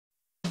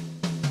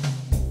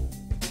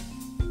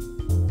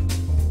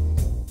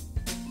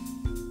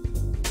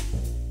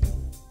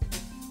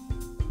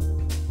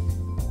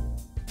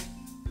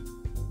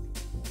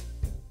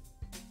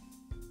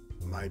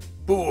my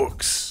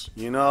books.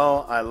 You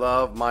know, I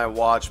love my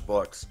watch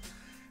books.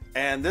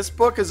 And this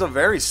book is a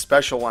very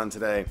special one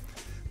today.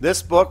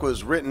 This book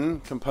was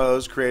written,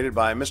 composed, created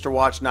by Mr.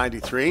 Watch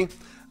 93.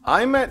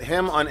 I met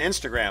him on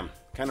Instagram,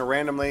 kind of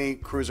randomly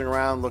cruising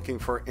around looking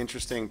for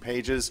interesting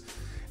pages.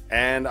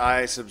 And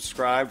I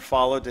subscribed,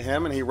 followed to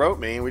him, and he wrote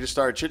me, and we just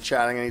started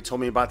chit-chatting, and he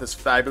told me about this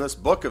fabulous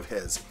book of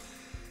his.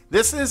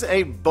 This is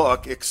a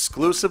book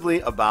exclusively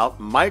about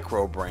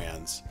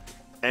microbrands.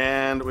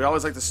 And we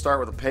always like to start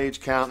with a page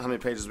count. How many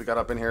pages we got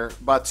up in here?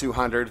 About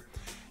 200.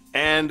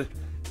 And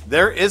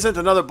there isn't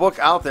another book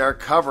out there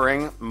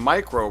covering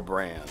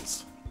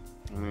microbrands.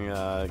 Let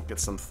me get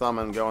some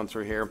thumbing going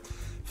through here.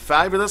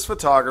 Fabulous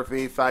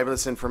photography,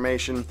 fabulous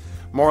information.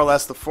 More or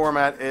less the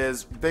format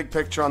is big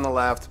picture on the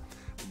left,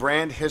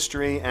 brand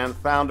history and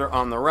founder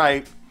on the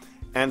right,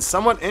 and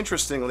somewhat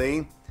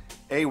interestingly,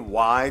 a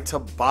why to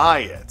buy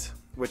it,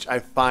 which I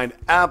find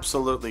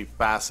absolutely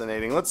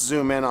fascinating. Let's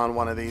zoom in on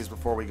one of these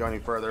before we go any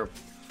further.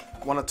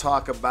 I want to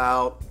talk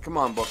about, come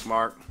on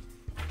bookmark,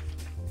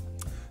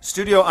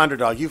 Studio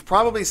Underdog. You've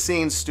probably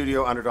seen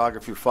Studio Underdog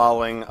if you're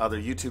following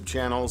other YouTube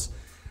channels.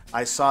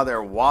 I saw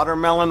their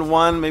watermelon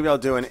one. Maybe I'll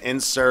do an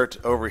insert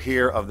over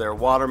here of their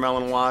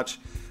watermelon watch.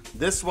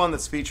 This one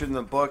that's featured in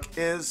the book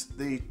is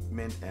the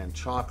mint and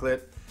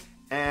chocolate.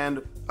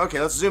 And, okay,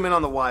 let's zoom in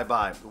on the why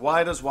buy.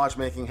 Why does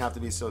watchmaking have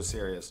to be so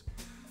serious?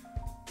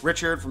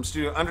 Richard from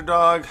Studio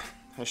Underdog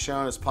has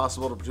shown it's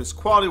possible to produce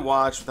quality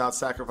watch without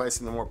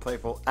sacrificing the more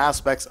playful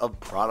aspects of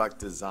product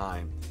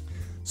design.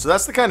 So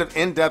that's the kind of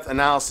in-depth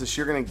analysis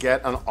you're going to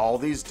get on all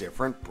these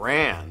different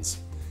brands.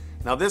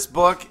 Now, this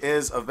book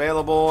is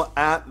available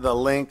at the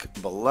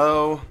link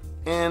below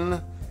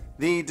in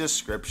the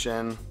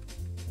description.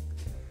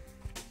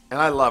 And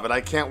I love it. I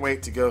can't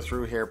wait to go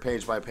through here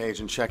page by page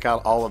and check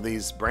out all of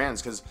these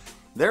brands, because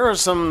there are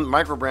some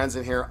micro brands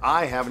in here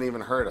I haven't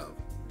even heard of.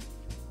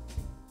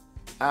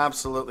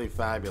 Absolutely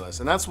fabulous.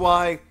 And that's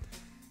why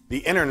the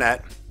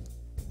internet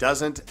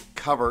doesn't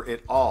cover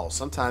it all.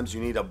 Sometimes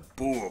you need a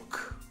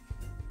book.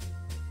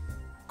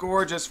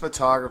 Gorgeous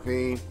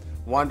photography,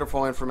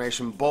 wonderful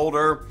information.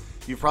 Boulder.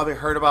 You've probably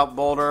heard about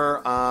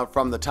Boulder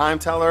from the Time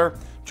Teller,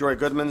 Joy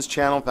Goodman's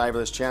channel,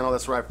 fabulous channel.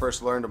 That's where I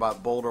first learned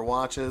about Boulder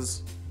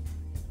watches.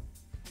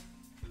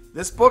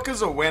 This book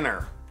is a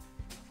winner.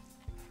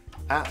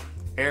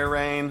 Air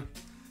Rain.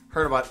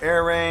 Heard about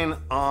Air Rain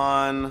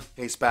on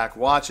Aceback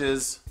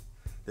Watches.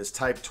 This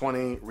Type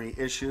 20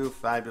 reissue.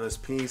 Fabulous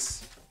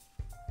piece.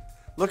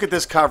 Look at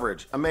this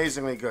coverage.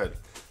 Amazingly good.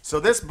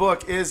 So this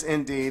book is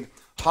indeed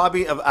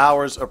Hobby of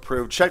Hours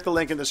approved. Check the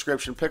link in the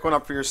description. Pick one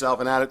up for yourself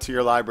and add it to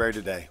your library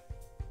today.